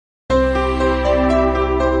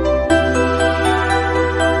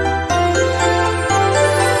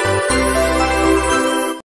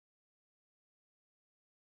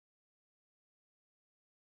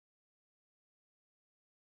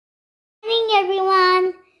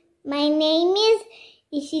My name is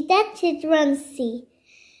Ishita Chitransi.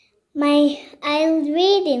 I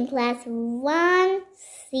read in class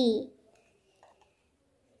 1C.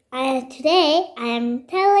 Today I am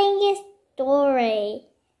telling a story.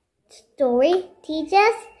 Story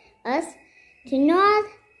teaches us to not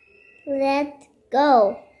let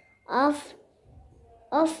go of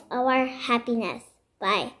our happiness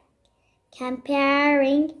by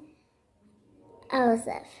comparing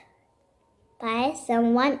ourselves by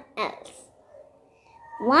someone else.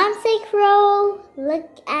 Once a crow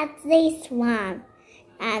looked at the swan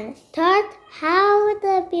and thought how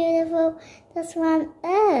beautiful the swan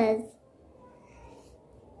is.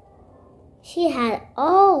 She had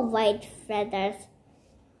all white feathers.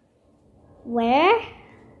 Where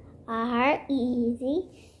are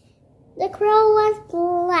easy? The crow was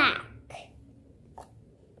black.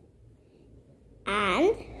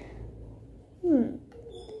 And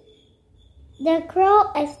the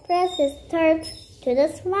crow expressed his thirst to the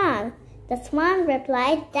swan. The swan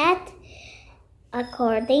replied that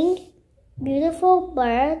according beautiful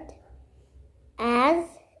bird as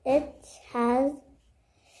it has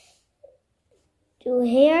to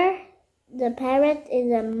hear, the parrot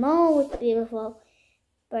is the most beautiful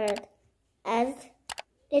bird as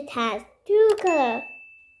it has two colors.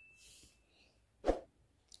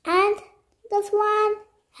 And the swan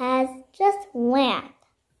has just one.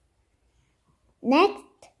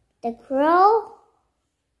 Next, the crow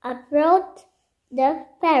approached the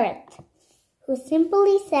parrot, who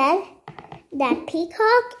simply said that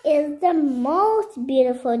peacock is the most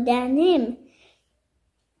beautiful than him,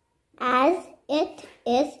 as it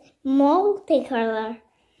is multicolor.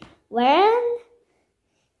 When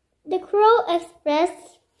the crow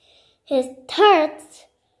expressed his thirst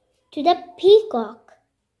to the peacock,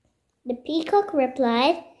 the peacock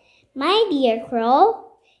replied, "My dear crow,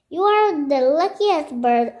 you are the luckiest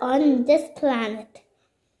bird on this planet,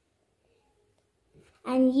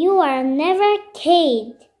 and you are never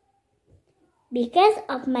caged. Because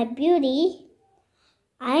of my beauty,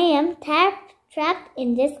 I am trapped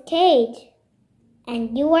in this cage,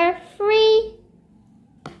 and you are free."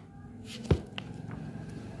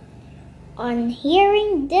 On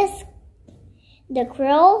hearing this, the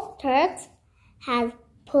crow thought as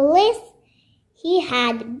foolish he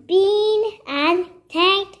had been and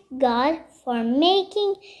thanked God for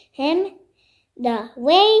making him the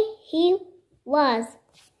way he was.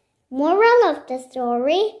 Moral of the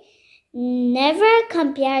story: never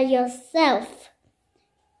compare yourself.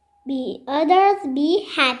 Be others, be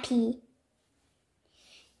happy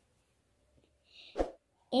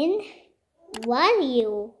in what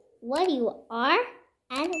you are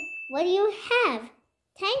and what you have.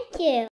 Thank you.